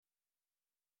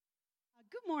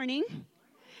Good morning.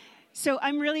 So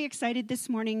I'm really excited this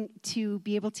morning to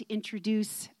be able to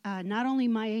introduce not only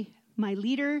my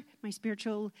leader, my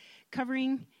spiritual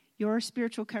covering, your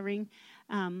spiritual covering,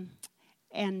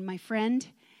 and my friend.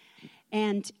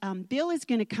 And Bill is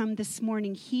going to come this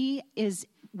morning. He is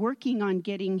working on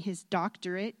getting his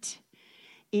doctorate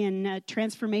in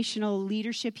transformational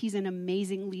leadership. He's an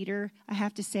amazing leader. I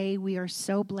have to say, we are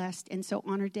so blessed and so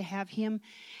honored to have him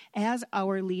as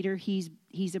our leader. He's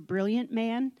a brilliant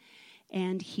man,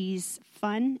 and he's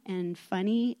fun and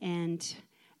funny, and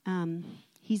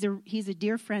he's a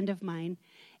dear friend of mine,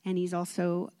 and he's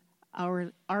also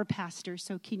our pastor.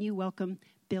 So can you welcome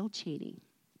Bill Cheney?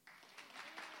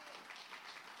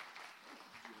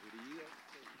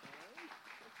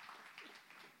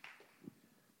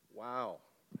 Wow.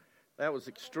 That was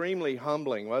extremely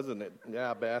humbling, wasn't it?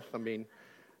 Yeah, Beth.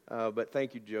 But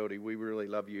thank you, Jody. We really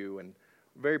love you, and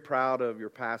very proud of your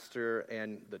pastor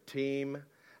and the team.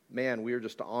 Man, we are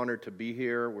just honored to be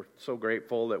here. We're so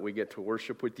grateful that we get to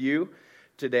worship with you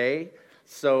today.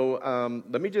 So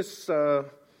let me just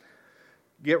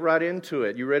get right into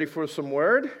it. You ready for some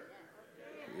word?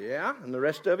 Yeah? And the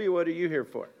rest of you, what are you here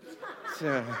for?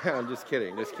 I'm just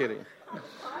kidding.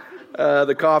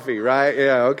 The coffee, right?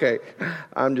 Yeah, okay.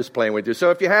 I'm just playing with you.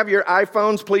 So if you have your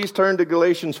iPhones, please turn to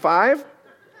Galatians 5,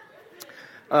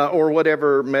 or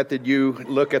whatever method you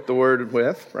look at the word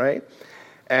with, right?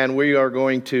 And we are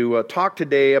going to talk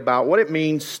today about what it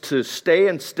means to stay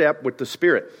in step with the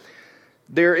Spirit.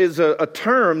 There is a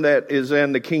term that is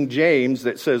in the King James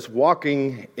that says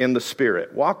walking in the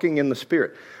Spirit. Walking in the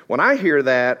Spirit. When I hear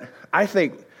that, I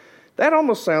think that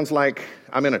almost sounds like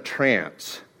I'm in a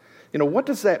trance. You know, what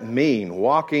does that mean,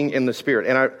 walking in the Spirit?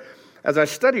 And as I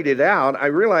studied it out, I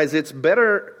realized it's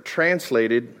better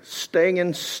translated staying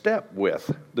in step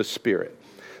with the Spirit.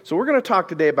 So we're going to talk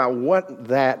today about what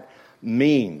that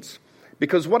means.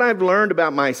 Because what I've learned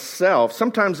about myself,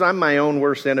 sometimes I'm my own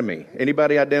worst enemy.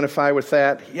 Anybody identify with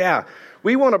that? Yeah,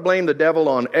 we want to blame the devil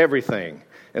on everything.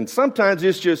 And sometimes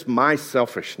it's just my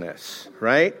selfishness,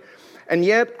 right? And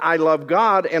yet I love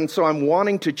God, and so I'm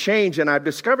wanting to change. And I've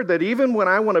discovered that even when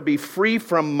I want to be free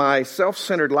from my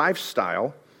self-centered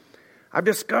lifestyle, I've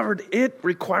discovered it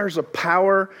requires a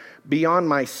power beyond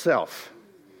myself.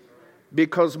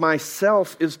 Because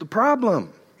myself is the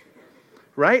problem,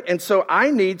 right? And so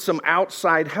I need some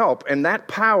outside help. And that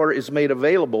power is made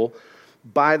available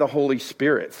by the Holy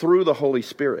Spirit, through the Holy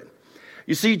Spirit.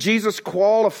 You see, Jesus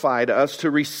qualified us to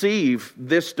receive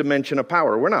this dimension of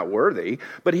power. We're not worthy,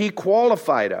 but He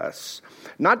qualified us,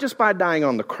 not just by dying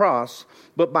on the cross,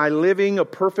 but by living a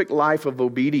perfect life of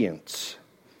obedience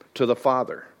to the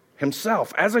Father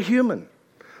Himself as a human,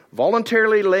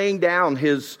 voluntarily laying down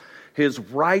His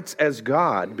rights as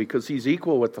God because He's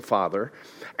equal with the Father,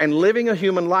 and living a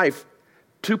human life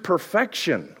to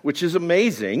perfection, which is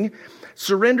amazing,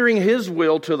 surrendering His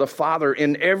will to the Father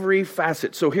in every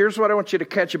facet. So here's what I want you to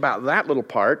catch about that little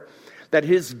part, that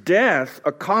His death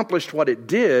accomplished what it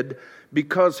did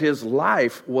because His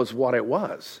life was what it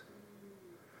was.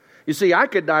 You see, I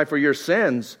could die for your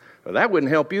sins, but that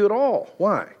wouldn't help you at all.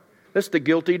 Why? That's the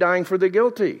guilty dying for the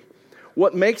guilty.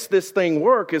 What makes this thing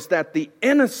work is that the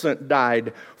innocent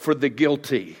died for the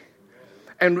guilty.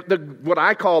 And what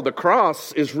I call the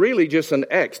cross is really just an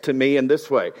X to me in this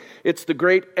way. It's the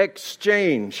great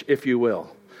exchange, if you will,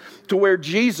 to where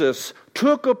Jesus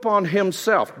took upon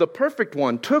Himself, the perfect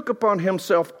one, took upon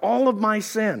Himself all of my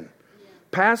sin,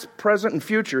 past, present, and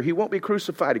future. He won't be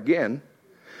crucified again.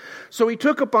 So He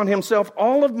took upon Himself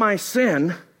all of my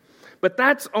sin, but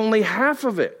that's only half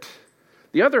of it.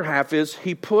 The other half is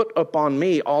He put upon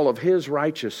me all of His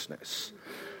righteousness.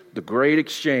 The great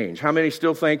exchange. How many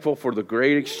still thankful for the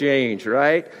great exchange,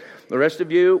 right? The rest of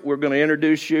you, we're going to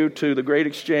introduce you to the great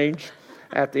exchange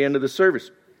at the end of the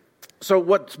service. So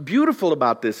what's beautiful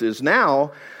about this is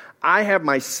now I have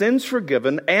my sins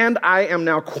forgiven, and I am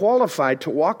now qualified to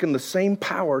walk in the same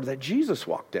power that Jesus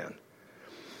walked in.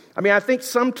 I think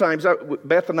sometimes,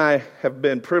 Beth and I have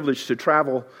been privileged to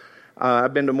travel.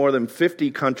 I've been to more than 50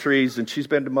 countries, and she's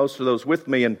been to most of those with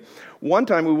me. And one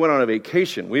time we went on a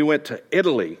vacation. We went to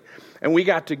Italy, and we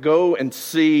got to go and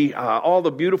see all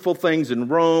the beautiful things in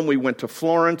Rome. We went to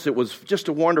Florence. It was just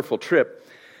a wonderful trip.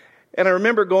 And I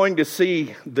remember going to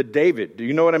see the David. Do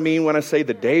you know what I mean when I say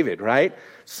the David, right?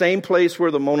 Same place where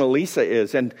the Mona Lisa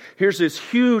is. And here's this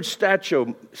huge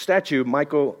statue,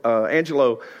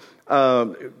 Michelangelo,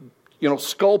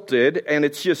 sculpted, and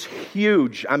it's just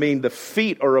huge. The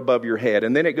feet are above your head,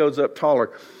 and then it goes up taller.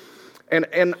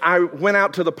 And I went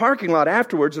out to the parking lot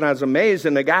afterwards, and I was amazed,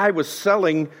 and the guy was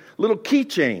selling little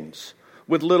keychains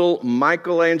with little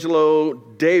Michelangelo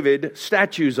David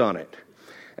statues on it.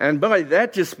 And boy,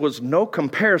 that just was no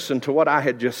comparison to what I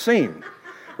had just seen,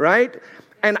 right?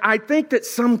 And I think that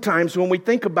sometimes when we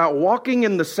think about walking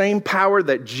in the same power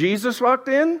that Jesus walked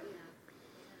in,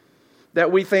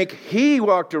 that we think he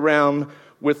walked around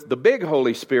with the big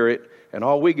Holy Spirit and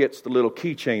all we get is the little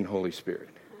keychain Holy Spirit.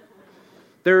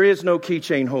 There is no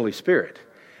keychain Holy Spirit.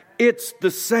 It's the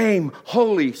same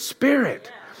Holy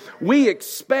Spirit. We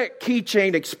expect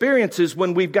keychain experiences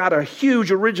when we've got a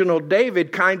huge original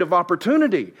David kind of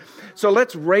opportunity. So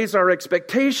let's raise our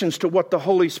expectations to what the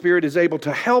Holy Spirit is able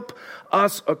to help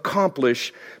us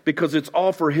accomplish, because it's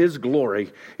all for his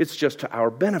glory. It's just to our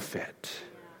benefit.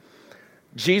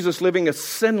 Jesus, living a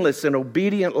sinless and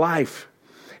obedient life,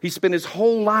 he spent his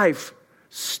whole life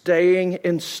staying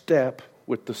in step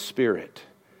with the Spirit.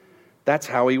 That's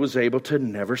how he was able to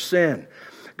never sin.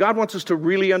 God wants us to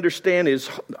really understand his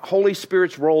Holy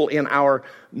Spirit's role in our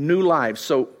new lives.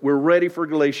 So we're ready for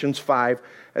Galatians 5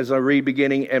 as I read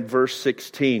beginning at verse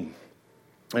 16.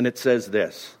 And it says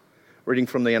this, reading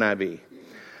from the NIV.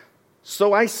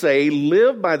 So I say,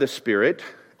 live by the Spirit,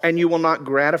 and you will not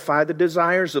gratify the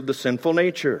desires of the sinful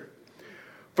nature.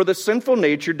 For the sinful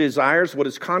nature desires what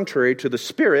is contrary to the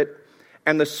Spirit,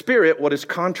 and the Spirit what is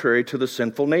contrary to the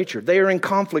sinful nature. They are in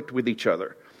conflict with each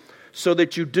other, so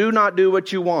that you do not do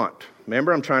what you want.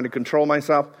 Remember, I'm trying to control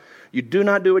myself. You do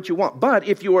not do what you want. But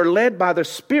if you are led by the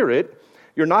Spirit,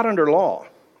 you're not under law.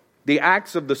 The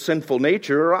acts of the sinful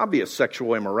nature are obvious: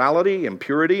 sexual immorality,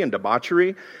 impurity and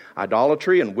debauchery,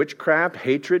 idolatry and witchcraft,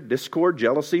 hatred, discord,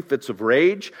 jealousy, fits of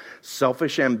rage,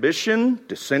 selfish ambition,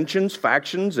 dissensions,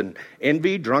 factions, and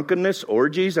envy, drunkenness,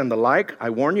 orgies, and the like. I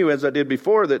warn you, as I did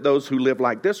before, that those who live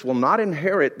like this will not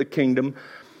inherit the kingdom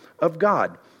of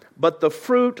God. But the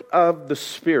fruit of the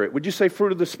Spirit. Would you say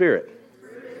fruit of the Spirit?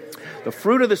 The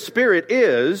fruit of the Spirit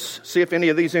is, see if any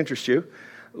of these interest you,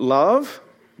 love,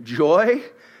 joy,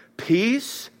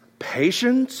 peace,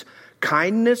 patience,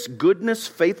 kindness, goodness,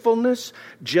 faithfulness,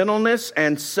 gentleness,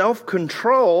 and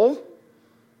self-control.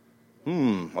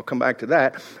 I'll come back to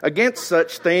that. Against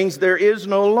such things there is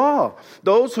no law.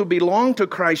 Those who belong to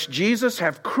Christ Jesus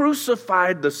have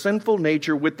crucified the sinful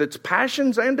nature with its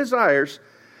passions and desires.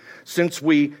 Since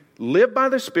we live by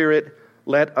the Spirit,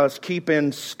 let us keep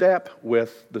in step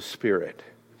with the Spirit.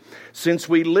 Since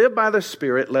we live by the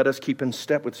Spirit, let us keep in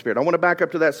step with the Spirit. I want to back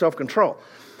up to that self-control.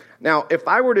 Now, if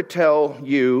I were to tell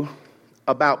you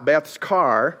about Beth's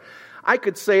car, I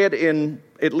could say it in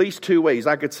at least two ways.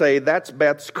 I could say, that's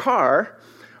Beth's car,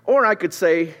 or I could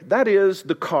say, that is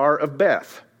the car of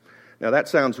Beth. Now, that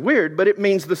sounds weird, but it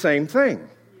means the same thing.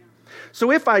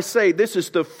 So if I say this is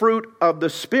the fruit of the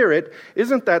Spirit,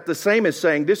 isn't that the same as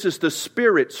saying this is the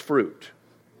Spirit's fruit?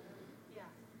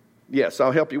 Yes,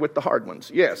 I'll help you with the hard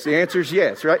ones. Yes, the answer is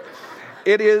yes, right?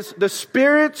 It is the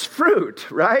Spirit's fruit,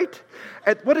 right?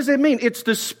 And what does it mean? It's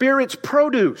the Spirit's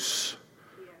produce,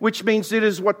 which means it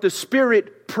is what the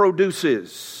Spirit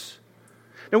produces.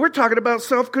 And we're talking about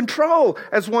self-control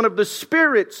as one of the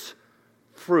Spirit's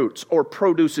fruits or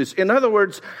produces. In other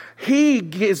words, he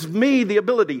gives me the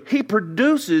ability. He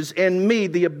produces in me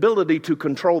the ability to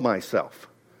control myself.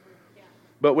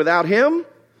 But without him,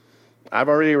 I've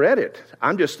already read it.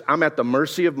 I'm at the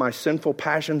mercy of my sinful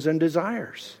passions and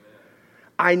desires.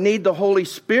 I need the Holy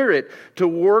Spirit to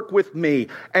work with me.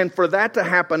 And for that to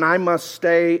happen, I must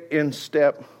stay in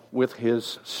step with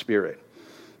his Spirit.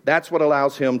 That's what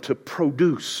allows him to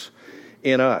produce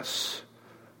in us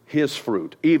his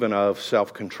fruit, even of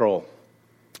self-control.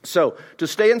 So, to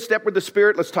stay in step with the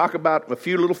Spirit, let's talk about a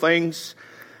few little things.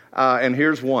 And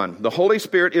here's one. The Holy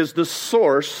Spirit is the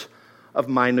source of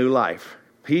my new life.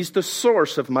 He's the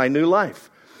source of my new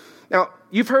life. Now,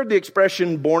 you've heard the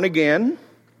expression born again.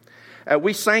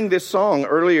 We sang this song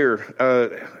earlier.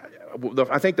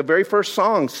 I think the very first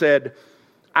song said,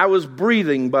 I was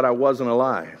breathing, but I wasn't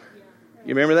alive.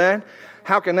 You remember that?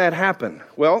 How can that happen?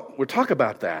 Well, we'll talk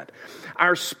about that.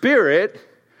 Our spirit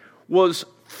was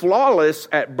flawless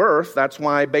at birth. That's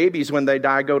why babies, when they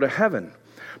die, go to heaven.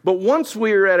 But once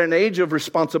we're at an age of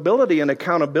responsibility and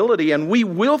accountability and we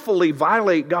willfully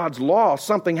violate God's law,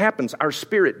 something happens. Our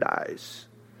spirit dies.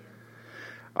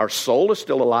 Our soul is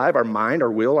still alive, our mind,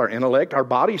 our will, our intellect, our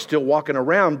body's still walking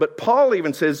around. But Paul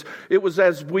even says it was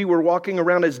as we were walking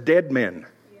around as dead men,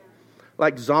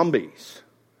 like zombies,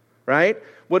 right?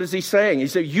 What is he saying? He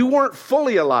said, you weren't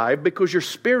fully alive because your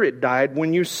spirit died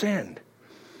when you sinned.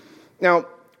 Now,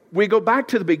 we go back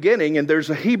to the beginning, and there's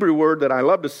a Hebrew word that I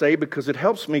love to say because it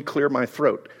helps me clear my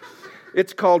throat.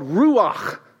 It's called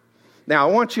ruach. Now,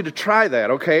 I want you to try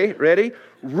that, okay? Ready?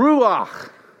 Ruach.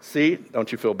 See? Don't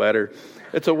you feel better?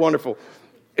 It's a wonderful.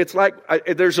 It's like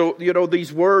there's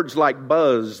these words like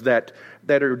buzz that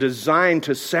are designed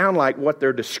to sound like what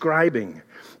they're describing.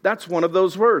 That's one of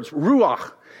those words,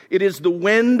 ruach. It is the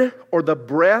wind or the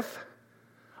breath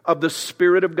of the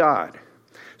Spirit of God.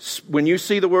 When you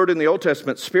see the word in the Old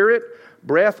Testament, spirit,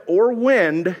 breath, or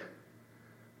wind,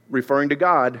 referring to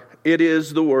God, it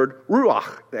is the word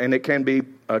ruach, and it can be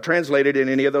translated in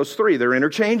any of those three. They're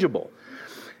interchangeable.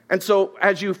 And so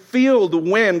as you feel the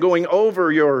wind going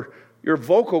over your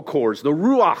vocal cords, the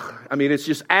ruach, it's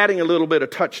just adding a little bit of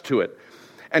touch to it.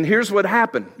 And here's what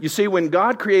happened. You see, when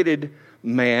God created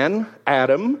man,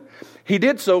 Adam, he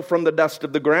did so from the dust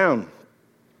of the ground.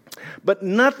 But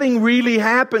nothing really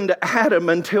happened to Adam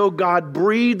until God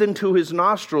breathed into his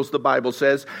nostrils, the Bible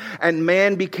says, and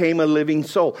man became a living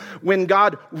soul. When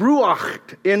God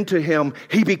ruached into him,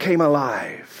 he became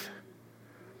alive.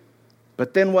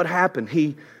 But then what happened?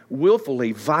 He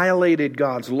willfully violated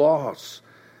God's laws,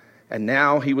 and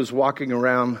now he was walking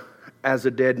around as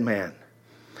a dead man.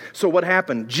 So what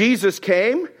happened? Jesus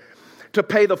came to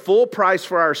pay the full price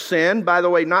for our sin. By the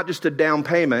way, not just a down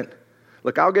payment.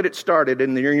 Look, I'll get it started,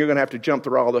 and then you're going to have to jump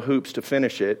through all the hoops to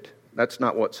finish it. That's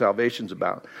not what salvation's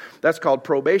about. That's called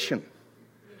probation.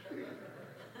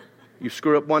 You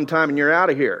screw up one time and you're out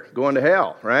of here, going to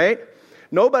hell, right?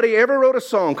 Nobody ever wrote a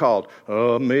song called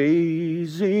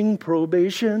Amazing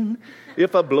Probation.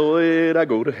 If I blow it, I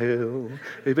go to hell.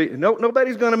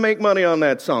 Nobody's going to make money on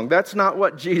that song. That's not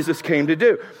what Jesus came to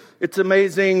do. It's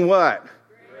amazing what?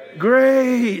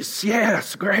 Grace.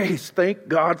 Yes, grace. Thank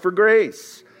God for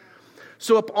grace.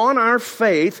 So upon our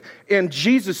faith in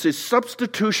Jesus'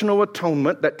 substitutional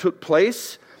atonement that took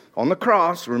place on the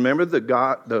cross, remember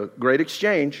the great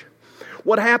exchange,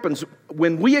 what happens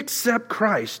when we accept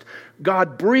Christ?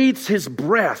 God breathes his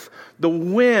breath, the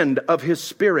wind of his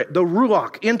spirit, the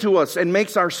ruach, into us and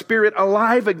makes our spirit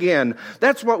alive again.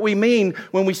 That's what we mean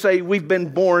when we say we've been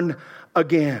born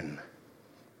again.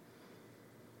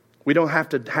 We don't have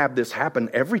to have this happen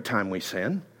every time we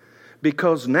sin,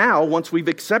 because now, once we've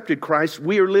accepted Christ,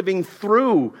 we are living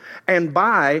through and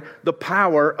by the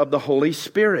power of the Holy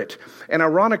Spirit. And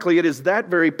ironically, it is that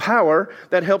very power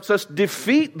that helps us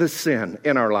defeat the sin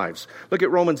in our lives. Look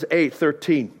at Romans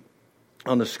 8:13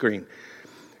 on the screen.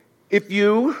 If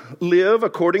you live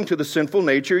according to the sinful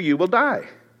nature, you will die.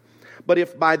 But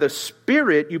if by the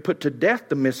Spirit you put to death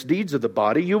the misdeeds of the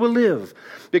body, you will live.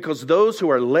 Because those who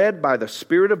are led by the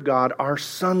Spirit of God are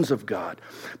sons of God.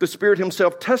 The Spirit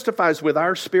himself testifies with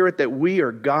our spirit that we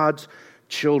are God's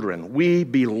children. We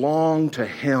belong to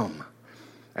him.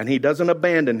 And he doesn't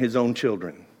abandon his own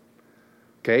children.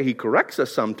 Okay, he corrects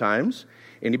us sometimes.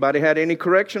 Anybody had any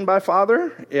correction by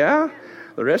Father? Yeah?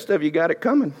 The rest of you got it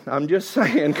coming. I'm just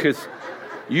saying, because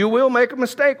you will make a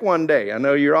mistake one day. I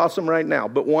know you're awesome right now,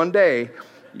 but one day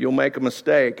you'll make a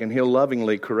mistake and he'll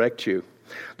lovingly correct you.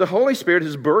 The Holy Spirit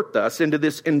has birthed us into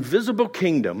this invisible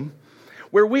kingdom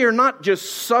where we are not just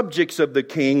subjects of the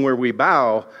King where we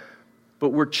bow, but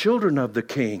we're children of the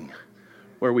King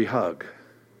where we hug.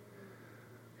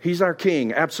 He's our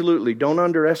King, absolutely. Don't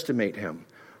underestimate him.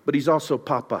 But he's also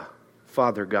Papa,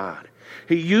 Father God.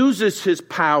 He uses his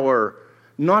power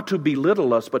not to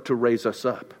belittle us, but to raise us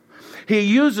up. He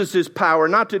uses his power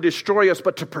not to destroy us,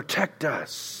 but to protect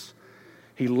us.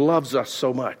 He loves us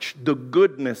so much. The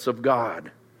goodness of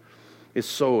God is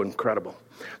so incredible.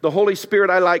 The Holy Spirit,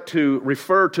 I like to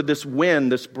refer to this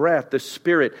wind, this breath, this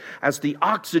spirit, as the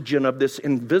oxygen of this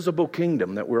invisible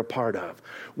kingdom that we're a part of.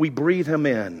 We breathe him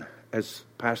in, as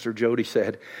Pastor Jody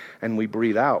said, and we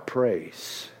breathe out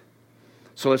praise.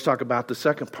 So let's talk about the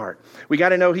second part. We got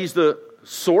to know he's the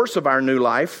source of our new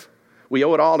life. We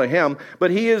owe it all to him,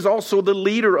 but he is also the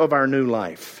leader of our new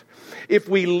life. If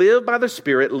we live by the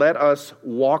Spirit, let us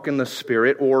walk in the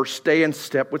Spirit or stay in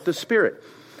step with the Spirit.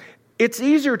 It's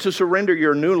easier to surrender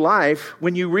your new life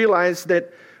when you realize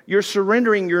that you're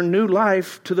surrendering your new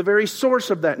life to the very source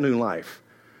of that new life.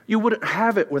 You wouldn't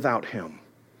have it without him.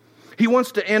 He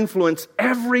wants to influence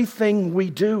everything we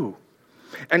do.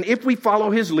 And if we follow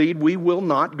his lead, we will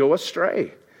not go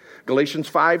astray. Galatians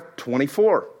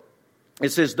 5:24. It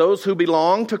says, those who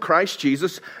belong to Christ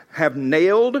Jesus have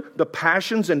nailed the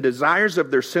passions and desires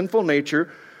of their sinful nature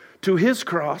to his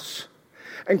cross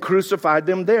and crucified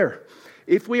them there.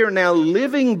 If we are now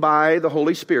living by the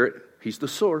Holy Spirit, he's the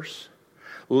source.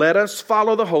 Let us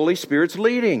follow the Holy Spirit's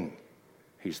leading.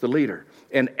 He's the leader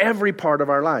in every part of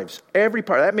our lives. Every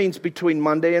part. That means between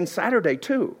Monday and Saturday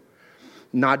too,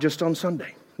 not just on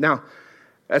Sunday. Now,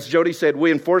 as Jody said, we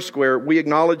in Foursquare, we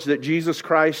acknowledge that Jesus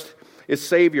Christ is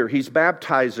Savior, he's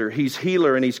baptizer, he's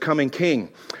healer, and he's coming King.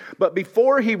 But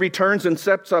before he returns and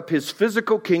sets up his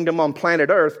physical kingdom on planet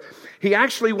Earth, he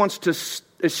actually wants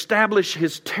to establish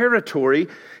his territory,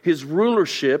 his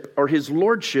rulership, or his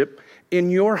lordship in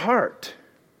your heart.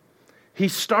 He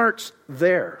starts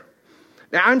there.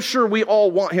 Now, I'm sure we all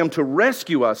want him to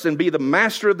rescue us and be the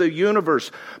master of the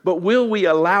universe, but will we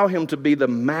allow him to be the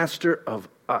master of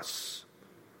us?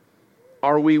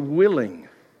 Are we willing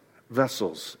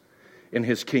vessels in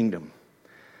his kingdom?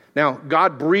 Now,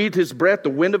 God breathed his breath, the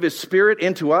wind of his spirit,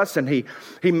 into us, and he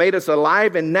made us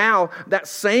alive. And now, that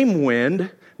same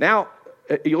wind, now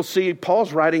you'll see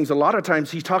Paul's writings, a lot of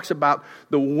times he talks about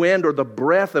the wind or the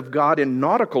breath of God in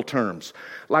nautical terms,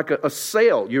 like a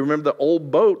sail. You remember the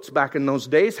old boats back in those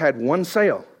days had one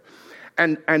sail.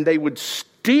 And they would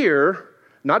steer,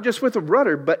 not just with a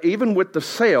rudder, but even with the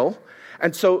sail.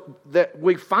 And so that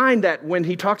we find that when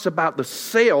he talks about the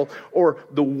sail or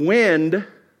the wind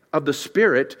of the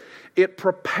Spirit, it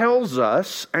propels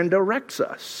us and directs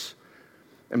us.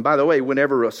 And by the way,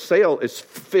 whenever a sail is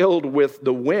filled with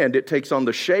the wind, it takes on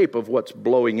the shape of what's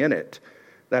blowing in it.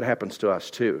 That happens to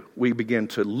us too. We begin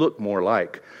to look more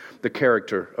like the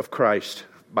character of Christ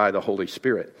by the Holy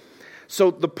Spirit.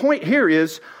 So the point here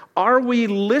is, are we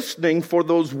listening for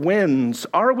those winds?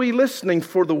 Are we listening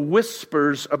for the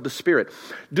whispers of the Spirit?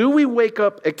 Do we wake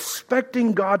up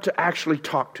expecting God to actually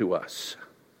talk to us?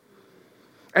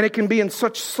 And it can be in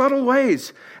such subtle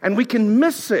ways, and we can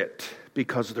miss it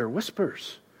because they're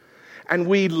whispers. And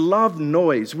we love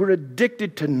noise. We're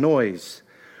addicted to noise.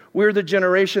 We're the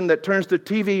generation that turns the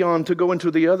TV on to go into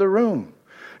the other room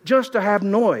just to have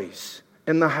noise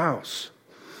in the house.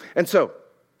 And so,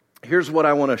 here's what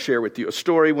I want to share with you. A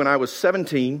story when I was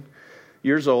 17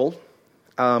 years old.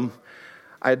 I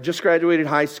had just graduated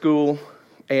high school,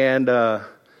 and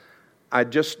I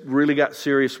just really got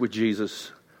serious with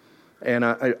Jesus. And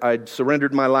I'd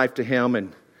surrendered my life to him,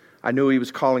 and I knew he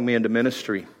was calling me into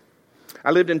ministry. I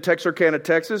lived in Texarkana,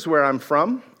 Texas, where I'm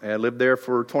from. I lived there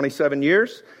for 27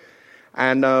 years.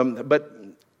 And but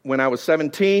when I was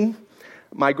 17,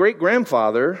 my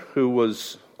great-grandfather, who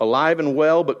was alive and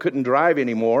well but couldn't drive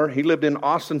anymore, he lived in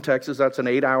Austin, Texas. That's an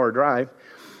 8-hour drive.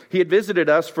 He had visited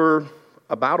us for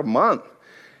about a month.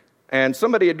 And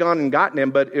somebody had gone and gotten him,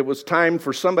 but it was time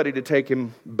for somebody to take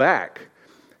him back.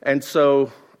 And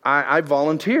so I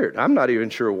volunteered. I'm not even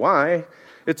sure why.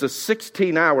 It's a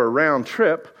 16-hour round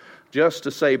trip just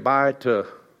to say bye to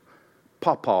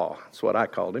Pawpaw. That's what I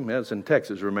called him. That's in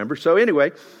Texas, remember? So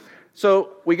anyway, so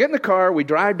we get in the car. We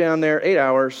drive down there, 8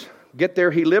 hours. Get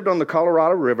there. He lived on the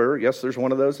Colorado River. Yes, there's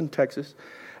one of those in Texas.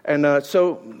 And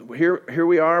so here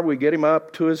we are. We get him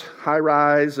up to his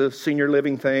high-rise, a senior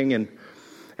living thing. And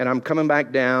I'm coming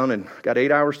back down and got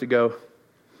 8 hours to go.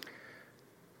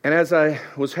 And as I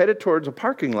was headed towards a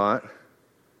parking lot,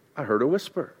 I heard a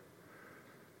whisper.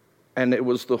 And it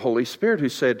was the Holy Spirit who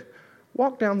said,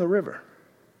 walk down the river.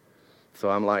 So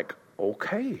I'm like,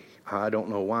 okay, I don't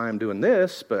know why I'm doing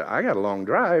this, but I got a long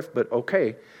drive, but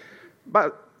okay.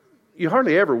 But you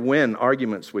hardly ever win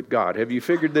arguments with God. Have you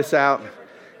figured this out?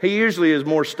 He usually is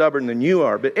more stubborn than you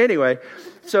are. But anyway,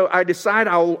 so I decide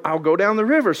I'll go down the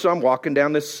river. So I'm walking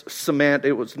down this cement.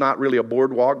 It was not really a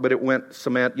boardwalk, but it went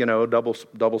cement,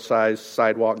 double-sized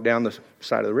sidewalk down the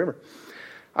side of the river.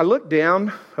 I look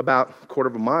down about a quarter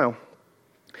of a mile,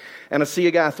 and I see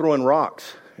a guy throwing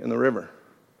rocks in the river.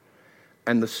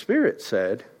 And the Spirit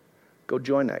said, go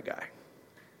join that guy.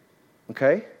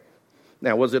 Okay?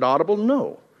 Now, was it audible?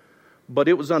 No. But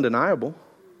it was undeniable.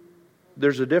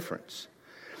 There's a difference.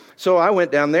 So I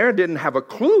went down there, didn't have a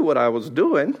clue what I was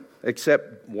doing,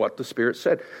 except what the Spirit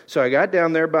said. So I got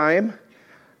down there by him,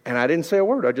 and I didn't say a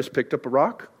word. I just picked up a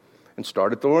rock and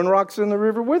started throwing rocks in the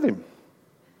river with him.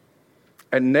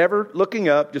 And never looking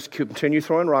up, just continue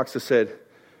throwing rocks. I said,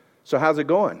 so how's it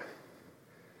going?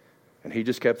 And he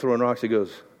just kept throwing rocks. He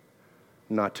goes,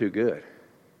 not too good.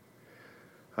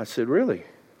 I said, really?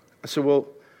 I said, well,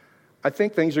 I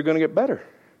think things are going to get better.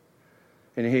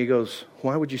 And he goes,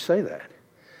 why would you say that?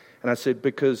 And I said,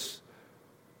 because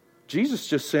Jesus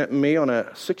just sent me on a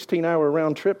 16-hour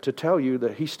round trip to tell you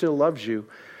that he still loves you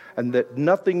and that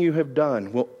nothing you have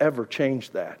done will ever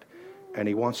change that. And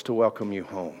he wants to welcome you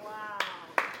home.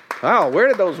 Wow, where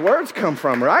did those words come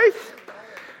from, right?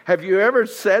 Have you ever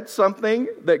said something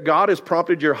that God has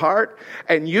prompted your heart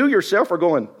and you yourself are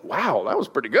going, wow, that was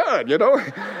pretty good, You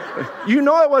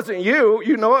know it wasn't you.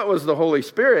 You know it was the Holy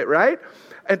Spirit, right?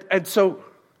 And so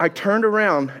I turned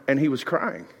around and he was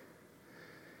crying.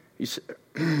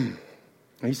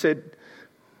 He said,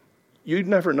 you'd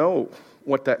never know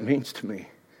what that means to me.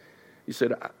 He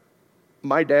said,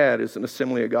 my dad is an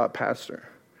Assembly of God pastor.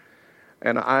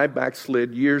 And I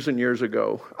backslid years and years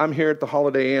ago. I'm here at the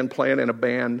Holiday Inn playing in a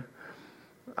band.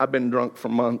 I've been drunk for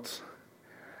months.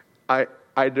 I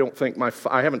I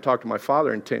haven't talked to my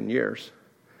father in 10 years.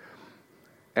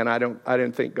 And I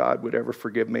didn't think God would ever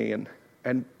forgive me.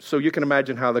 And so you can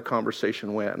imagine how the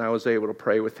conversation went. And I was able to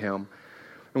pray with him.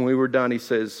 And when we were done, he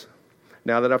says,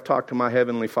 now that I've talked to my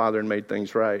heavenly Father and made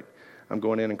things right, I'm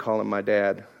going in and calling my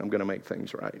dad. I'm going to make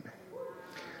things right.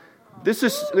 This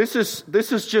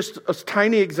is just a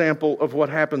tiny example of what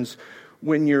happens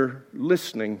when you're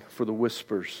listening for the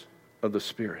whispers of the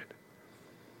Spirit.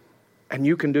 And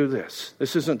you can do this.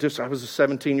 This isn't just, I was a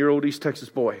 17-year-old East Texas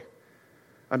boy.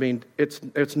 I mean,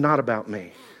 it's not about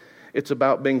me. It's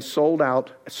about being sold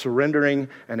out, surrendering,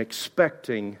 and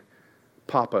expecting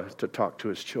Papa to talk to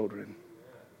his children.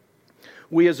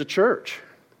 We as a church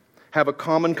have a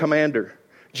common commander,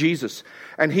 Jesus,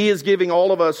 and he is giving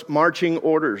all of us marching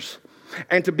orders.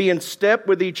 And to be in step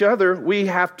with each other, we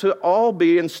have to all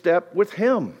be in step with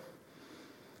him.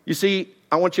 You see,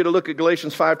 I want you to look at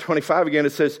Galatians 5:25 again.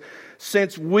 It says,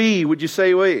 since we, would you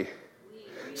say we?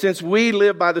 Since we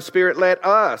live by the Spirit, let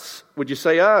us, would you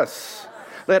say us?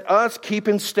 Let us keep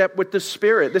in step with the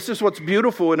Spirit. This is what's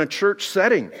beautiful in a church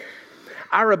setting.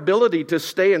 Our ability to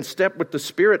stay in step with the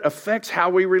Spirit affects how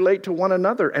we relate to one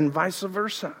another and vice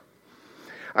versa.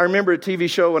 I remember a TV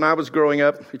show when I was growing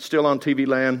up. It's still on TV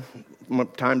land from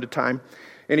time to time.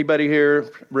 Anybody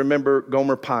here remember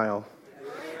Gomer Pyle?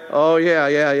 Oh, yeah.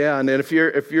 And then if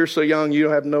you're so young you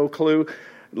have no clue,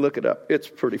 look it up. It's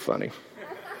pretty funny.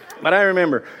 But I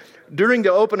remember during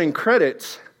the opening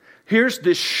credits, here's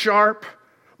this sharp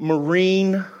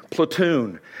Marine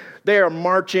platoon. They are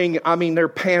marching. I mean, their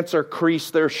pants are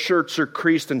creased, their shirts are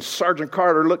creased, and Sergeant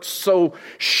Carter looks so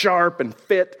sharp and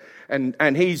fit,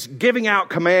 and he's giving out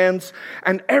commands.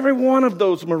 And every one of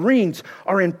those Marines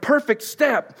are in perfect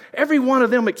step. Every one of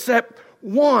them except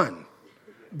one,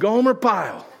 Gomer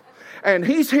Pyle. And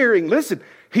he's hearing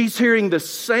the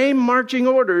same marching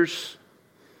orders,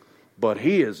 but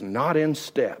he is not in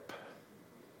step.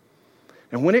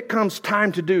 And when it comes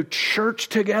time to do church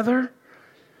together,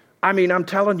 I mean, I'm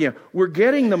telling you, we're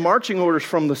getting the marching orders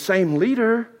from the same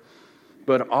leader,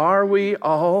 but are we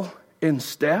all in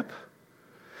step?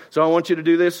 So I want you to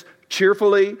do this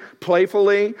cheerfully,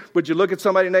 playfully. Would you look at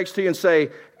somebody next to you and say,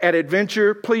 at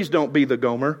Adventure, please don't be the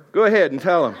Gomer. Go ahead and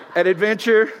tell them. At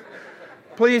Adventure,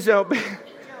 please don't be.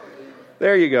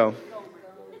 There you go.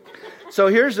 So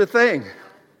here's the thing.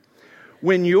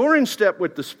 When you're in step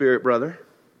with the Spirit, brother,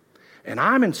 and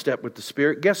I'm in step with the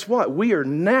Spirit, guess what? We are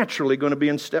naturally going to be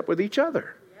in step with each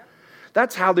other.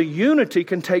 That's how the unity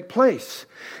can take place,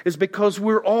 is because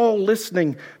we're all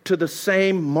listening to the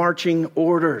same marching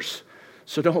orders.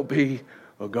 So don't be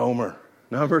a Gomer.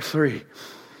 Number 3,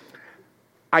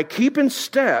 I keep in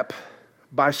step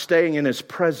by staying in His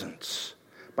presence.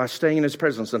 By staying in His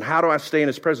presence. And how do I stay in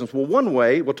His presence? Well, one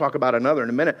way, we'll talk about another in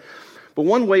a minute, but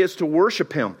one way is to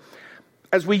worship Him.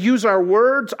 As we use our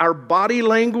words, our body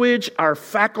language, our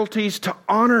faculties to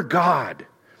honor God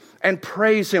and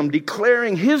praise Him,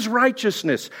 declaring His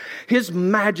righteousness, His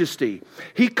majesty.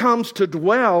 He comes to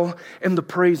dwell in the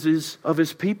praises of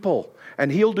His people.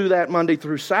 And He'll do that Monday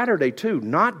through Saturday too,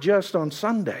 not just on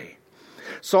Sunday.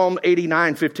 Psalm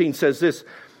 89:15 says this,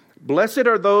 blessed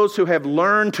are those who have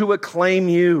learned to acclaim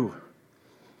You,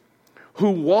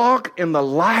 who walk in the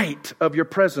light of Your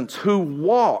presence, who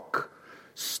walk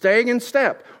staying in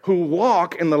step, who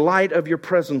walk in the light of Your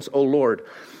presence, O Lord.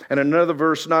 And another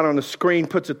verse not on the screen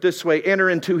puts it this way, enter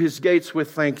into His gates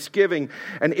with thanksgiving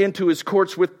and into His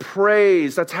courts with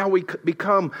praise. That's how we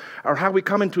come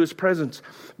into His presence.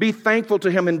 Be thankful to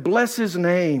Him and bless His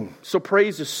name. So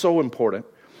praise is so important.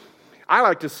 I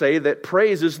like to say that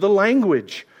praise is the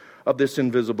language of this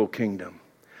invisible kingdom.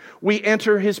 We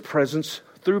enter His presence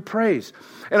through praise.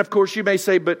 And of course you may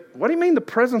say, but what do you mean the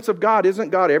presence of God?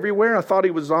 Isn't God everywhere? I thought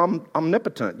He was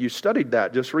omnipotent. You studied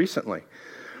that just recently.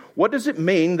 What does it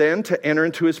mean then to enter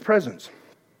into His presence?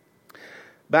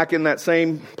 Back in that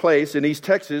same place in East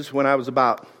Texas when I was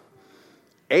about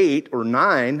 8 or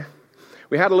 9,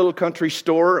 we had a little country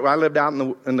store. I lived out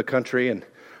in the country and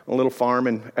a little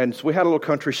farm, and so we had a little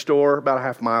country store about a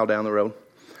half mile down the road.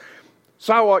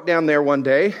 So I walked down there one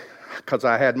day because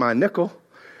I had my nickel,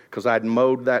 because I'd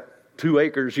mowed that 2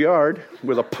 acres yard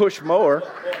with a push mower.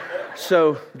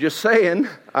 So just saying,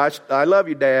 I love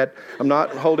you, Dad. I'm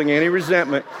not holding any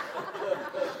resentment.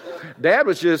 Dad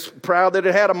was just proud that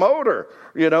it had a motor,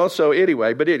 so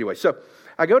anyway. So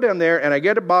I go down there and I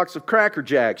get a box of Cracker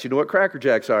Jacks. You know what Cracker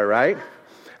Jacks are, right?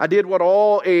 I did what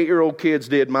all 8-year-old kids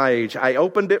did my age. I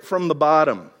opened it from the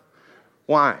bottom.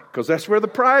 Why? Because that's where the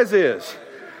prize is.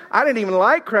 I didn't even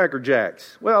like Cracker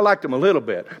Jacks. Well, I liked them a little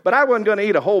bit, but I wasn't going to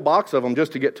eat a whole box of them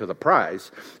just to get to the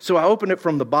prize. So I opened it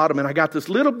from the bottom, and I got this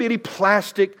little bitty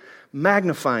plastic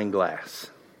magnifying glass.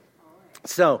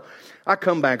 So I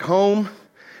come back home.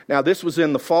 Now, this was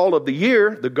in the fall of the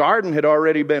year. The garden had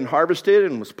already been harvested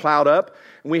and was plowed up.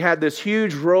 And we had this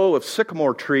huge row of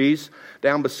sycamore trees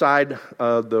down beside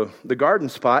the garden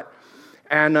spot.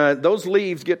 And those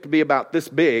leaves get to be about this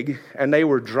big. And they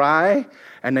were dry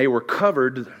and they were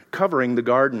covering the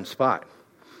garden spot.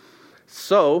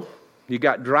 So you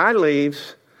got dry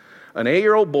leaves, an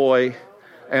 8-year-old boy,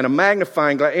 and a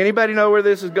magnifying glass. Anybody know where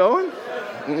this is going?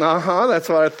 That's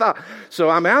what I thought. So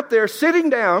I'm out there sitting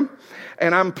down,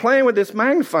 and I'm playing with this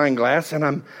magnifying glass,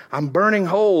 and I'm burning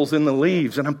holes in the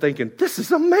leaves, and I'm thinking, this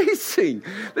is amazing.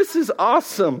 This is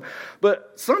awesome.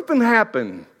 But something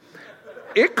happened.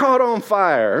 It caught on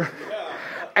fire,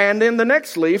 and then the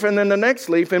next leaf, and then the next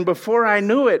leaf, and before I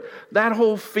knew it, that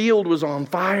whole field was on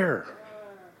fire.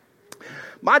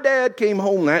 My dad came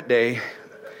home that day,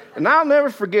 and I'll never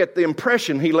forget the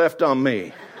impression he left on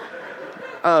me.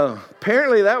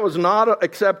 Apparently that was not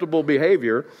acceptable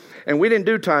behavior, and we didn't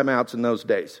do timeouts in those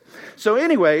days. So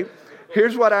anyway,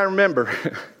 here's what I remember.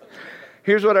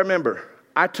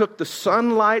 I took the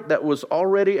sunlight that was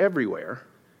already everywhere,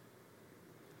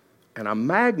 and I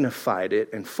magnified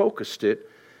it and focused it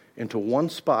into one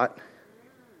spot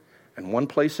and one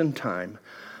place in time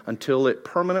until it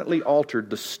permanently altered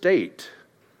the state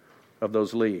of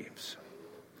those leaves.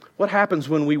 What happens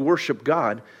when we worship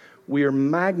God? We are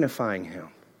magnifying Him.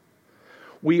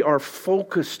 We are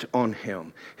focused on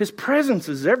Him. His presence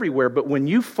is everywhere, but when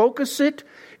you focus it,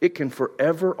 it can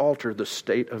forever alter the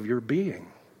state of your being.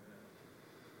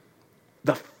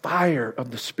 The fire of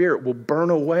the Spirit will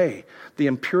burn away the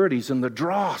impurities and the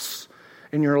dross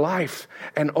in your life,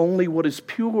 and only what is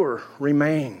pure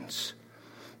remains.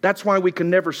 That's why we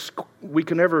can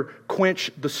never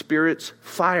quench the Spirit's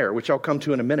fire, which I'll come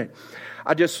to in a minute.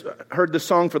 I just heard the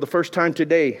song for the first time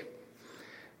today.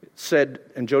 It said,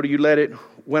 and Jody, you led it,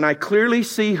 when I clearly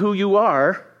see who you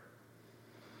are,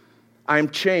 I'm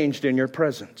changed in your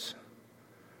presence.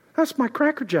 That's my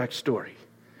Cracker Jack story.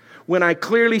 When I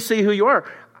clearly see who you are,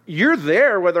 you're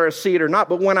there whether I see it or not.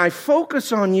 But when I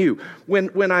focus on you,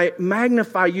 when I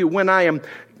magnify you, when I am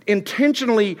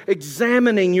intentionally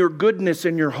examining your goodness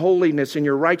and your holiness and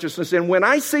your righteousness, and when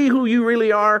I see who you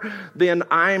really are, then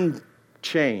I'm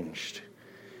changed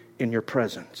in your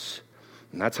presence.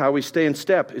 And that's how we stay in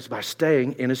step, is by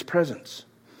staying in His presence.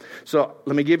 So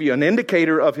let me give you an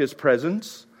indicator of His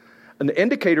presence. An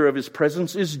indicator of His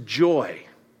presence is joy.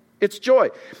 It's joy.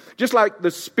 Just like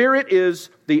the Spirit is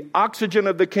the oxygen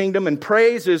of the kingdom and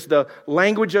praise is the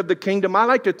language of the kingdom, I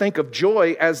like to think of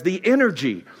joy as the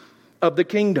energy of the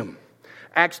kingdom.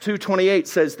 Acts 2:28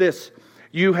 says this,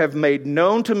 you have made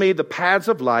known to me the paths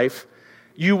of life.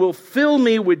 You will fill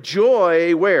me with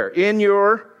joy, where? In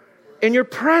your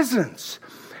presence.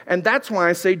 And that's why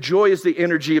I say joy is the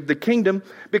energy of the kingdom,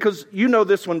 because you know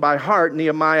this one by heart.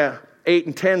 Nehemiah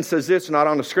 8:10 says this, not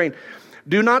on the screen.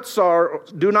 Do not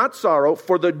sorrow,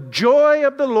 for the joy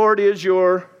of the Lord is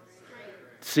your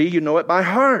strength. See, you know it by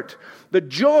heart. The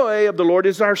joy of the Lord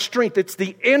is our strength. It's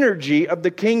the energy of the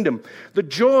kingdom. The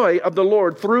joy of the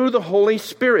Lord through the Holy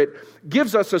Spirit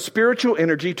gives us a spiritual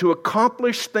energy to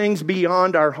accomplish things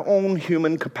beyond our own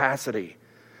human capacity.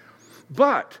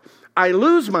 But I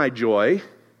lose my joy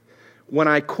when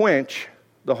I quench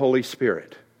the Holy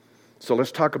Spirit. So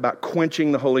let's talk about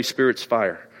quenching the Holy Spirit's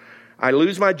fire. I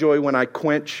lose my joy when I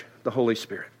quench the Holy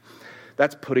Spirit.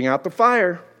 That's putting out the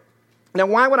fire. Now,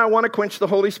 why would I want to quench the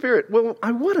Holy Spirit? Well,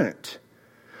 I wouldn't.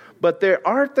 But there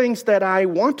are things that I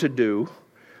want to do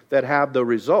that have the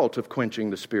result of quenching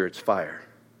the Spirit's fire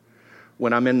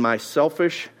when I'm in my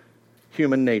selfish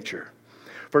human nature.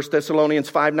 1 Thessalonians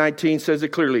 5:19 says it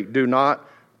clearly, do not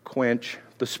quench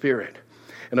the Spirit.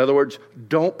 In other words,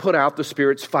 don't put out the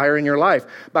Spirit's fire in your life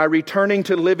by returning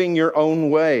to living your own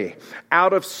way,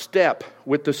 out of step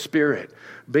with the Spirit,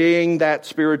 being that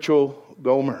spiritual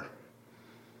Gomer.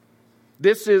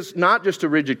 This is not just a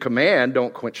rigid command,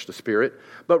 don't quench the Spirit.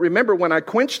 But remember, when I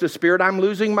quench the Spirit, I'm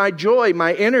losing my joy,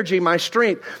 my energy, my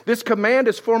strength. This command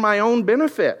is for my own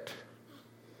benefit.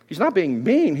 He's not being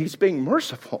mean, He's being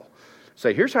merciful.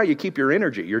 Say, here's how you keep your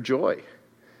energy, your joy.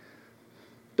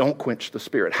 Don't quench the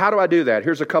Spirit. How do I do that?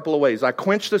 Here's a couple of ways. I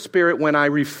quench the Spirit when I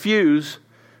refuse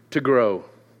to grow.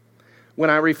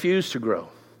 When I refuse to grow.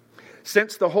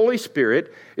 Since the Holy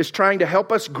Spirit is trying to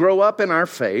help us grow up in our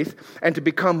faith and to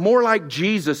become more like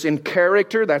Jesus in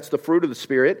character, that's the fruit of the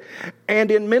Spirit,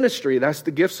 and in ministry, that's the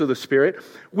gifts of the Spirit,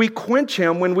 we quench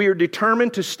Him when we are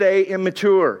determined to stay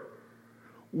immature,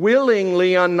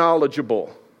 willingly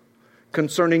unknowledgeable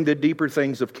concerning the deeper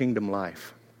things of kingdom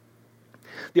life.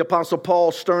 The Apostle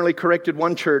Paul sternly corrected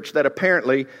one church that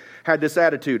apparently had this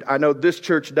attitude. I know this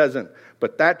church doesn't,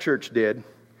 but that church did.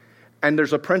 And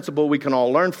there's a principle we can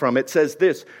all learn from. It says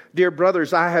this, "Dear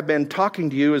brothers, I have been talking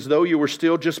to you as though you were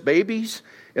still just babies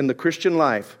in the Christian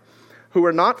life, who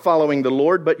are not following the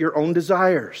Lord but your own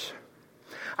desires.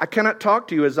 I cannot talk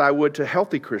to you as I would to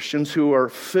healthy Christians who are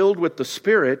filled with the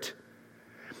Spirit.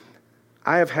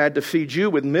 I have had to feed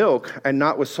you with milk and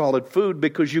not with solid food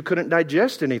because you couldn't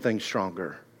digest anything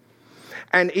stronger.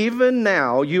 And even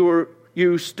now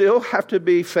you still have to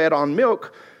be fed on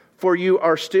milk, for you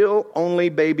are still only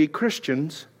baby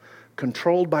Christians,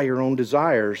 controlled by your own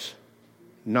desires,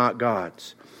 not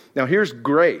God's." Now here's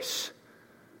grace.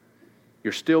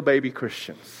 You're still baby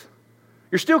Christians.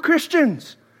 You're still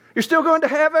Christians. You're still going to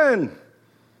heaven.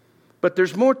 But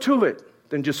there's more to it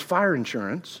than just fire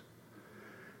insurance.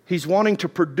 He's wanting to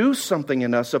produce something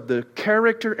in us of the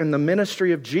character and the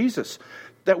ministry of Jesus,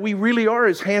 that we really are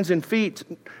his hands and feet.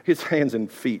 His hands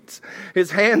and feet.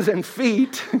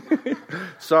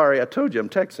 Sorry, I told you I'm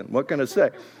Texan. What can I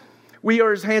say? We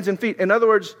are his hands and feet. In other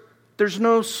words, there's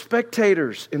no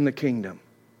spectators in the kingdom.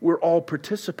 We're all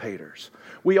participators.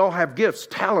 We all have gifts,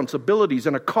 talents, abilities,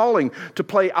 and a calling to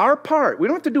play our part. We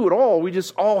don't have to do it all. We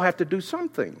just all have to do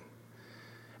something.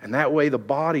 And that way the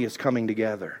body is coming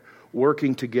together,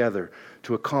 working together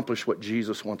to accomplish what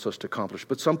Jesus wants us to accomplish.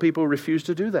 But some people refuse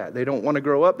to do that. They don't want to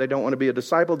grow up. They don't want to be a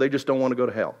disciple. They just don't want to go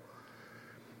to hell.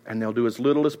 And they'll do as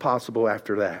little as possible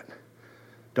after that.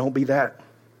 Don't be that.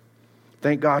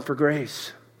 Thank God for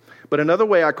grace. But another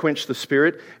way I quench the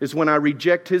Spirit is when I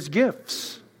reject his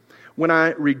gifts. When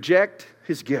I reject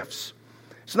his gifts.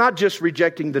 It's not just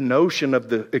rejecting the notion of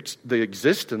the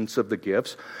existence of the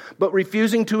gifts, but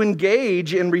refusing to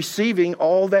engage in receiving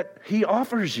all that he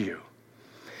offers you.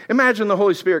 Imagine the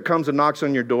Holy Spirit comes and knocks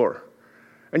on your door.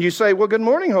 And you say, "Well, good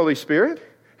morning, Holy Spirit."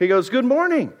 He goes, "Good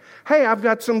morning. Hey, I've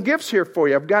got some gifts here for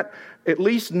you. I've got at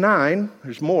least 9.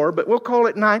 There's more, but we'll call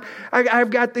it 9. I've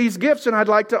got these gifts and I'd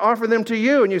like to offer them to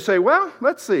you." And you say, "Well,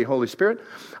 let's see, Holy Spirit.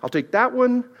 I'll take that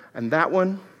one and that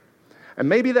one. And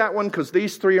maybe that one, because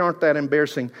these 3 aren't that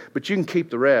embarrassing, but you can keep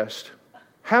the rest.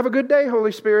 Have a good day,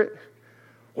 Holy Spirit."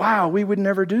 Wow, we would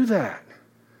never do that.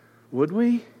 Would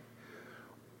we?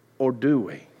 Or do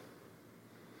we?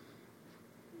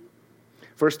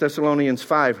 1 Thessalonians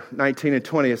 5:19 and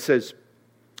 20, it says,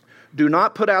 "Do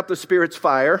not put out the Spirit's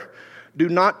fire. Do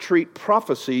not treat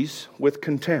prophecies with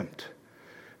contempt."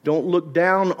 Don't look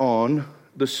down on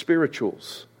the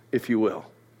spirituals, if you will.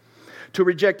 To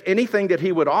reject anything that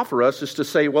he would offer us is to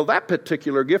say, "Well, that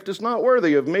particular gift is not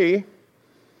worthy of me.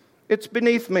 It's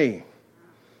beneath me."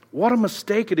 What a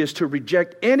mistake it is to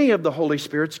reject any of the Holy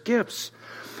Spirit's gifts.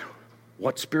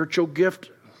 What spiritual gift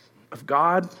of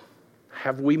God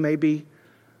have we maybe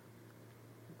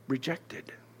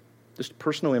rejected? Just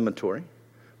personal inventory.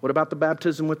 What about the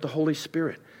baptism with the Holy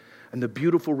Spirit and the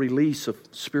beautiful release of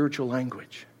spiritual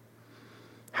language?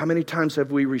 How many times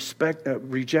have we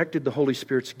rejected the Holy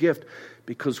Spirit's gift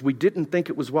because we didn't think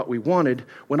it was what we wanted,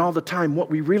 when all the time what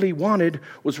we really wanted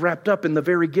was wrapped up in the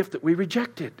very gift that we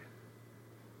rejected?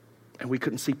 And we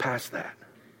couldn't see past that.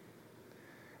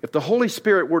 If the Holy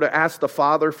Spirit were to ask the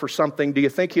Father for something, do you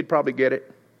think he'd probably get it?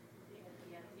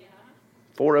 Yeah.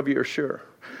 4 of you are sure.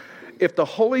 If the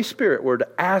Holy Spirit were to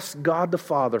ask God the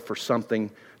Father for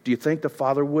something, do you think the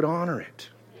Father would honor it?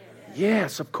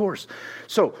 Yes, of course.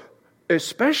 So,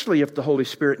 especially if the Holy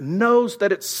Spirit knows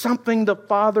that it's something the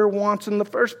Father wants in the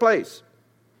first place.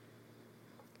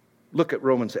 Look at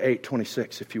Romans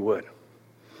 8:26, if you would.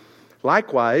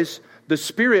 "Likewise, the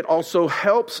Spirit also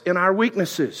helps in our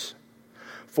weaknesses.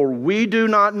 For we do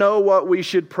not know what we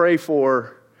should pray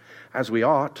for as we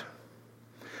ought.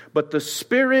 But the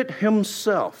Spirit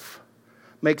himself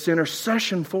makes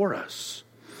intercession for us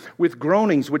with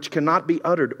groanings which cannot be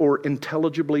uttered or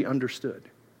intelligibly understood.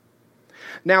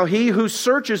 Now he who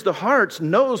searches the hearts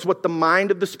knows what the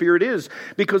mind of the Spirit is,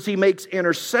 because he makes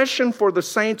intercession for the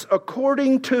saints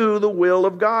according to the will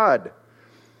of God."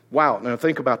 Wow, now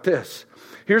think about this.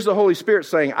 Here's the Holy Spirit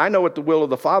saying, "I know what the will of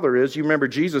the Father is." You remember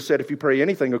Jesus said, "If you pray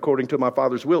anything according to my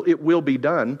Father's will, it will be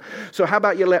done." So how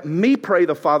about you let me pray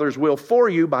the Father's will for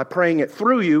you by praying it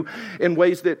through you in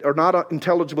ways that are not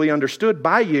intelligibly understood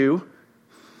by you,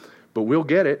 but we'll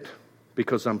get it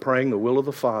because I'm praying the will of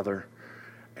the Father.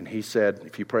 And he said,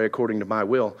 "If you pray according to my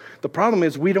will." The problem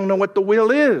is we don't know what the will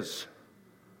is.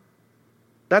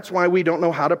 That's why we don't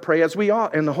know how to pray as we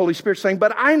ought. And the Holy Spirit's saying,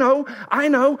 "But I know.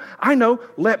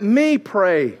 Let me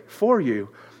pray for you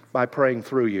by praying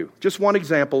through you." Just one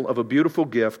example of a beautiful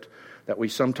gift that we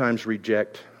sometimes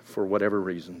reject for whatever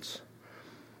reasons.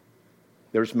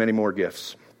 There's many more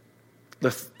gifts.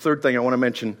 The third thing I want to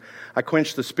mention, I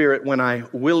quench the Spirit when I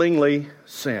willingly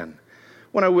sin.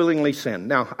 When I willingly sin.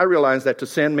 Now, I realize that to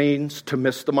sin means to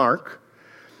miss the mark.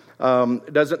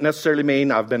 It doesn't necessarily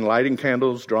mean I've been lighting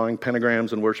candles, drawing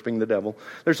pentagrams, and worshiping the devil.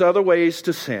 There's other ways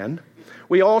to sin.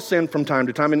 We all sin from time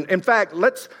to time. And in fact,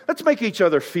 let's make each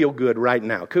other feel good right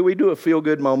now. Could we do a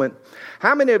feel-good moment?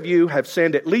 How many of you have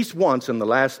sinned at least once in the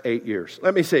last 8 years?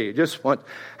 Let me see, just once.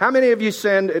 How many of you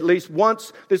sinned at least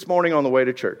once this morning on the way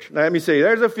to church? Let me see.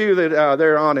 There's a few that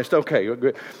they're honest. Okay,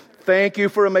 good. Thank you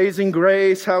for amazing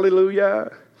grace.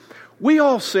 Hallelujah. We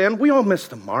all sin. We all miss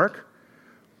the mark.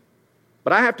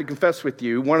 But I have to confess with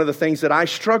you, one of the things that I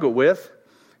struggle with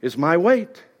is my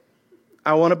weight.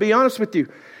 I want to be honest with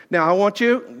you. Now, I want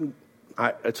you,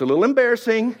 it's a little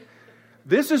embarrassing.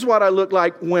 This is what I look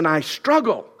like when I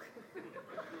struggle.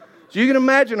 So you can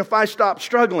imagine if I stopped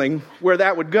struggling, where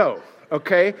that would go,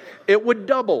 okay? It would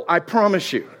double, I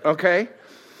promise you, okay?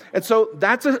 And so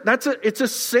it's a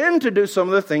sin to do some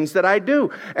of the things that I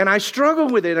do. And I struggle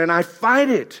with it and I fight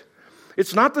it.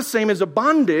 It's not the same as a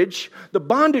bondage. The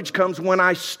bondage comes when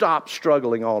I stop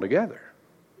struggling altogether.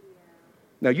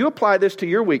 Now, you apply this to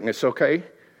your weakness, okay?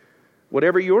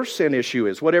 Whatever your sin issue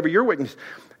is, whatever your weakness.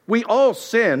 We all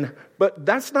sin, but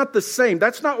that's not the same.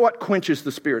 That's not what quenches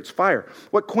the Spirit's fire.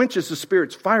 What quenches the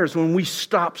Spirit's fire is when we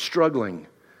stop struggling.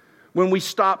 When we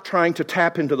stop trying to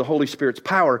tap into the Holy Spirit's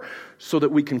power so that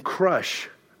we can crush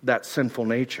that sinful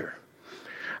nature.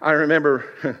 I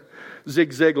remember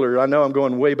Zig Ziglar. I know I'm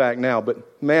going way back now,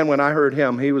 but man, when I heard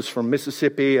him, he was from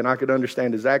Mississippi and I could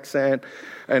understand his accent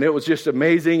and it was just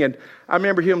amazing. And I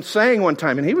remember him saying one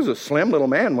time, and he was a slim little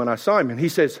man when I saw him, and he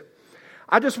says,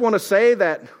 I just want to say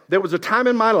that there was a time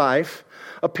in my life,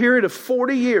 a period of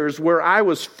 40 years where I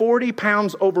was 40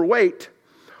 pounds overweight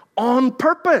on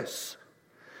purpose.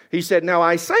 He said, now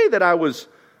I say that I was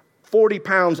 40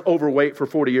 pounds overweight for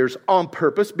 40 years on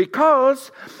purpose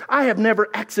because I have never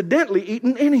accidentally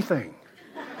eaten anything.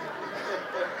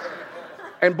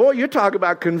 And boy, you talk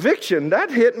about conviction.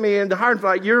 That hit me in the heart.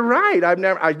 Like, you're right.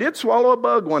 I did swallow a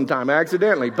bug one time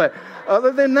accidentally. But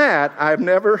other than that, I've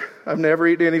never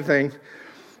eaten anything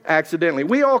accidentally.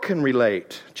 We all can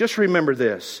relate. Just remember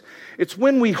this. It's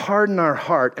when we harden our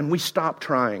heart and we stop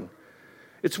trying.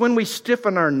 It's when we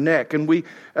stiffen our neck and we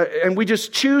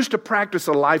just choose to practice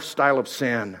a lifestyle of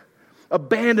sin,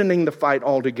 abandoning the fight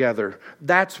altogether.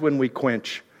 That's when we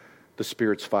quench the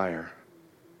Spirit's fire.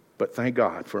 But thank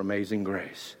God for amazing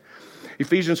grace.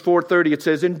 Ephesians 4:30, it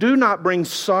says, and do not bring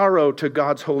sorrow to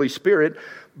God's Holy Spirit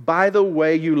by the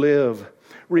way you live.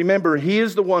 Remember, He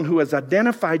is the one who has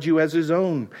identified you as His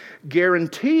own,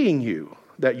 guaranteeing you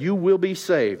that you will be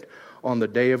saved on the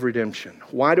day of redemption.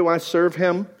 Why do I serve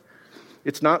Him?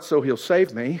 It's not so He'll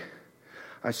save me.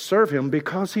 I serve Him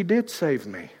because He did save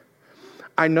me.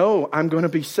 I know I'm going to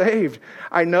be saved.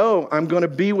 I know I'm going to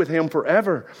be with Him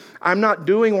forever. I'm not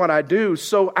doing what I do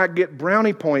so I get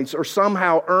brownie points or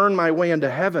somehow earn my way into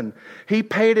heaven. He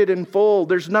paid it in full.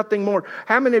 There's nothing more.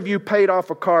 How many of you paid off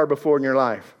a car before in your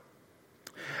life?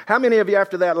 How many of you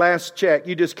after that last check,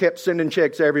 you just kept sending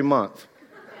checks every month?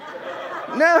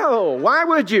 No. Why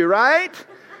would you, right?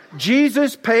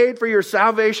 Jesus paid for your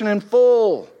salvation in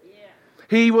full.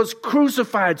 He was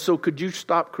crucified. So could you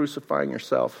stop crucifying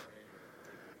yourself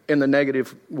in the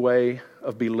negative way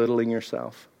of belittling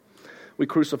yourself? We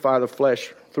crucify the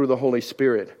flesh through the Holy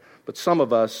Spirit. But some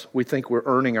of us, we think we're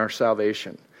earning our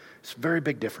salvation. It's a very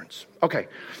big difference. Okay,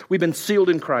 we've been sealed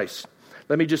in Christ.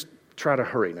 Let me just try to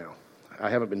hurry now. I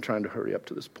haven't been trying to hurry up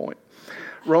to this point.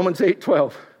 Romans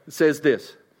 8:12 says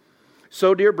this.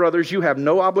 So, dear brothers, you have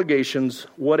no obligations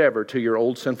whatever to your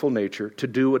old sinful nature to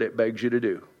do what it begs you to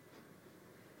do.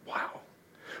 Wow.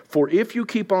 For if you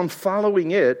keep on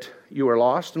following it, you are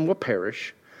lost and will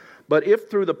perish. But if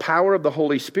through the power of the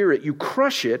Holy Spirit you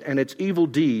crush it and its evil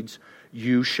deeds,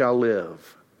 you shall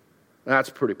live. That's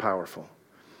pretty powerful.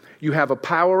 You have a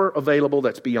power available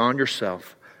that's beyond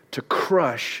yourself to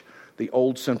crush the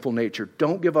old sinful nature.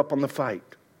 Don't give up on the fight.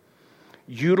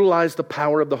 Utilize the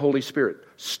power of the Holy Spirit.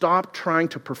 Stop trying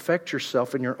to perfect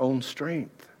yourself in your own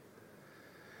strength.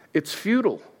 It's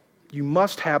futile. You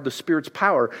must have the Spirit's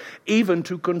power even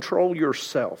to control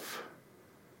yourself.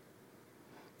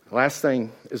 Last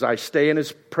thing is I stay in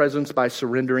His presence by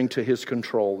surrendering to His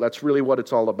control. That's really what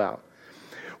it's all about.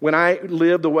 When I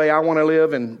live the way I want to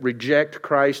live and reject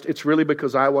Christ, it's really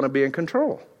because I want to be in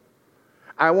control.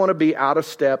 I want to be out of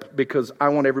step because I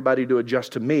want everybody to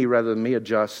adjust to me rather than me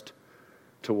adjust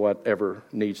to whatever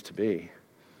needs to be.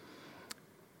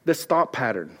 This thought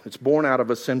pattern, it's born out of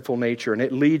a sinful nature, and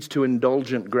it leads to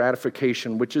indulgent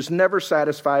gratification, which is never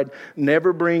satisfied,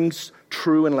 never brings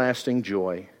true and lasting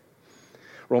joy.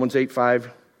 Romans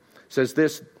 8:5 says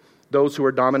this, those who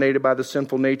are dominated by the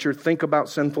sinful nature think about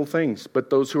sinful things, but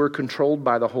those who are controlled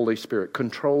by the Holy Spirit,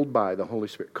 controlled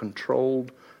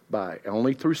by,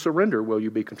 only through surrender will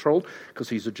you be controlled, because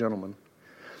he's a gentleman.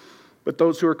 But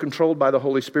those who are controlled by the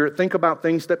Holy Spirit think about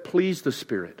things that please the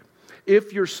Spirit.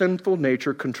 If your sinful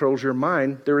nature controls your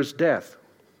mind, there is death.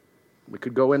 We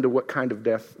could go into what kind of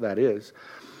death that is.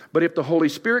 But if the Holy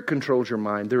Spirit controls your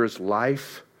mind, there is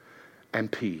life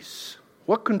and peace.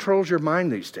 What controls your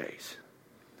mind these days?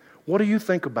 What do you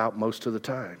think about most of the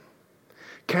time?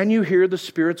 Can you hear the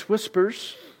Spirit's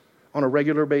whispers on a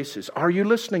regular basis? Are you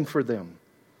listening for them?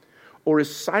 Or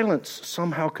is silence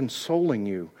somehow consoling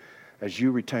you as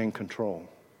you retain control?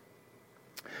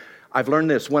 I've learned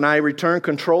this. When I return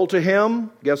control to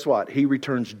Him, guess what? He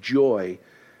returns joy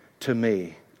to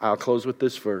me. I'll close with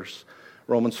this verse,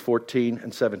 Romans 14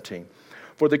 and 17.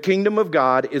 For the kingdom of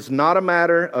God is not a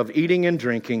matter of eating and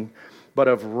drinking, but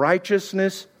of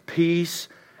righteousness, peace,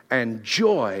 and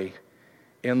joy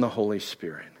in the Holy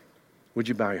Spirit. Would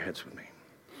you bow your heads with me?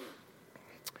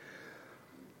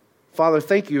 Father,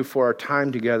 thank you for our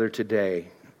time together today.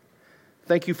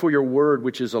 Thank you for your word,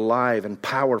 which is alive and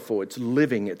powerful. It's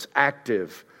living, it's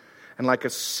active, and like a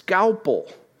scalpel,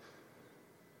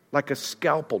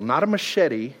 not a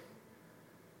machete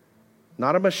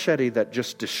that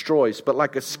just destroys, but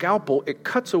like a scalpel, it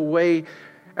cuts away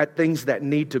at things that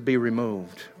need to be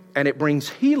removed, and it brings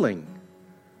healing.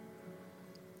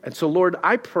 And so, Lord,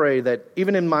 I pray that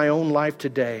even in my own life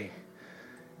today,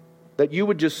 that you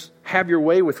would just have your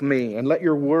way with me and let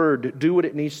your word do what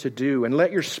it needs to do, and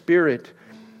let your Spirit,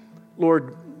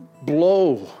 Lord,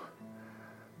 blow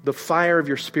the fire of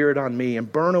your Spirit on me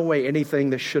and burn away anything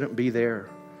that shouldn't be there.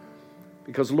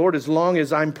 Because, Lord, as long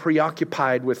as I'm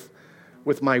preoccupied with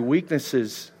my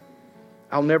weaknesses,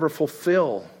 I'll never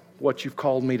fulfill what you've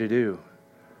called me to do.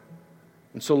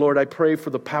 And so, Lord, I pray for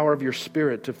the power of your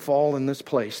Spirit to fall in this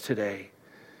place today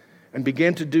and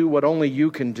begin to do what only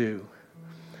you can do.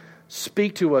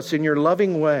 Speak to us in your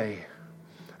loving way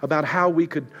about how we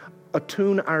could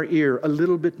attune our ear a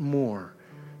little bit more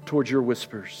towards your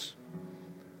whispers.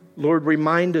 Lord,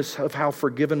 remind us of how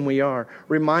forgiven we are.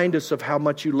 Remind us of how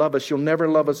much you love us. You'll never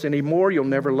love us any more. You'll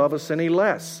never love us any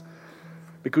less,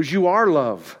 because you are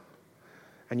love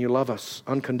and you love us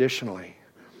unconditionally.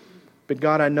 But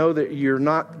God, I know that you're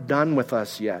not done with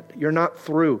us yet. You're not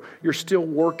through. You're still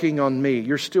working on me.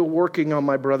 You're still working on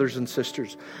my brothers and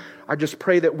sisters. I just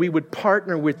pray that we would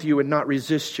partner with you and not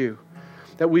resist you,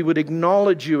 that we would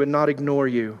acknowledge you and not ignore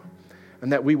you,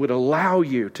 and that we would allow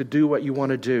you to do what you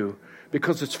want to do,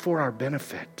 because it's for our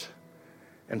benefit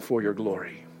and for your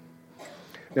glory.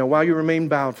 Now, while you remain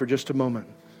bowed for just a moment,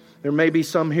 there may be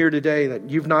some here today that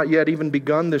you've not yet even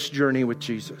begun this journey with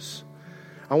Jesus.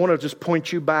 I want to just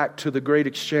point you back to the great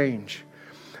exchange.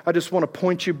 I just want to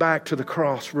point you back to the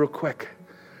cross real quick.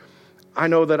 I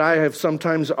know that I have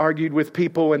sometimes argued with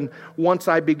people, and once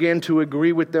I begin to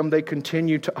agree with them, they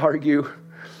continue to argue.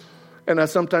 And I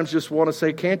sometimes just want to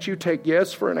say, can't you take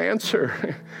yes for an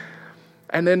answer?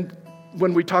 And then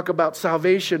when we talk about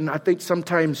salvation, I think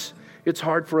sometimes it's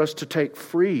hard for us to take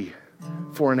free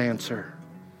for an answer.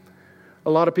 A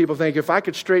lot of people think, if I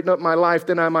could straighten up my life,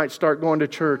 then I might start going to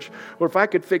church. Or if I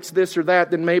could fix this or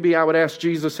that, then maybe I would ask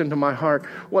Jesus into my heart.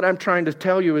 What I'm trying to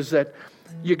tell you is that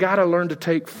you got to learn to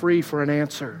take free for an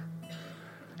answer.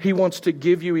 He wants to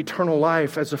give you eternal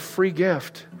life as a free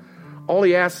gift. All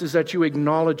he asks is that you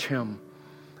acknowledge him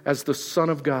as the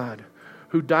Son of God,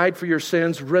 who died for your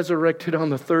sins, resurrected on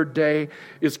the third day,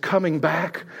 is coming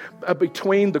back.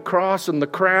 Between the cross and the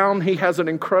crown, he has an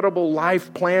incredible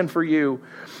life plan for you.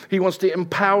 He wants to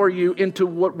empower you into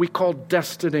what we call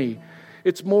destiny.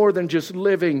 It's more than just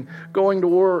living, going to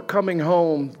work, coming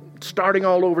home, starting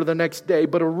all over the next day,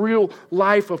 but a real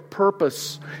life of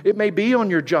purpose. It may be on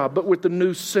your job, but with a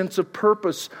new sense of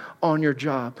purpose on your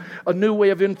job. A new way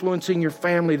of influencing your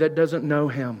family that doesn't know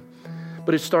him.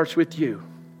 But it starts with you.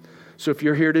 So if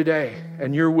you're here today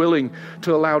and you're willing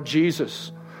to allow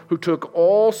Jesus, who took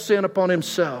all sin upon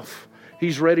himself,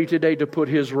 he's ready today to put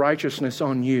his righteousness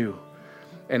on you.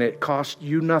 And it cost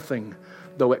you nothing,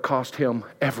 though it cost him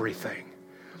everything.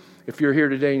 If you're here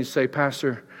today and you say,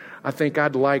 Pastor, I think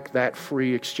I'd like that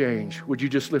free exchange, would you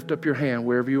just lift up your hand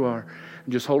wherever you are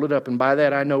and just hold it up? And by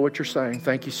that, I know what you're saying.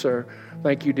 Thank you, sir.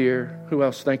 Thank you, dear. Who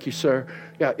else? Thank you, sir.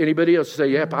 Yeah, anybody else say,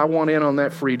 yep, I want in on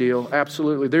that free deal.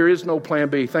 Absolutely. There is no plan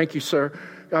B. Thank you, sir.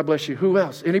 God bless you. Who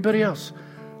else? Anybody else?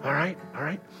 All right.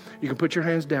 You can put your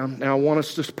hands down. Now, I want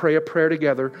us to pray a prayer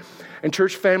together. And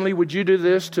church family, would you do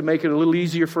this to make it a little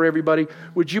easier for everybody?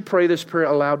 Would you pray this prayer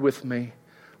aloud with me?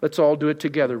 Let's all do it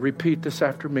together. Repeat this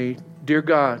after me. Dear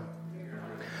God,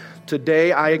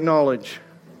 today I acknowledge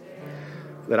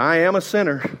that I am a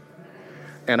sinner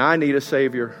and I need a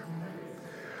Savior.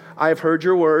 I have heard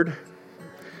your word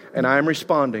and I am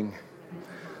responding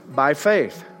by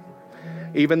faith.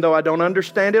 Even though I don't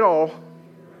understand it all,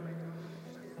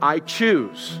 I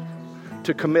choose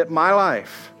to commit my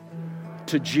life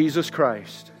to Jesus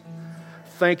Christ.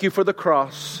 Thank you for the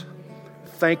cross.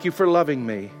 Thank you for loving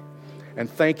me. And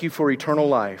thank you for eternal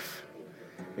life.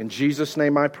 In Jesus'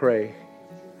 name I pray.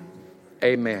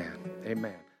 Amen.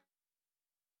 Amen.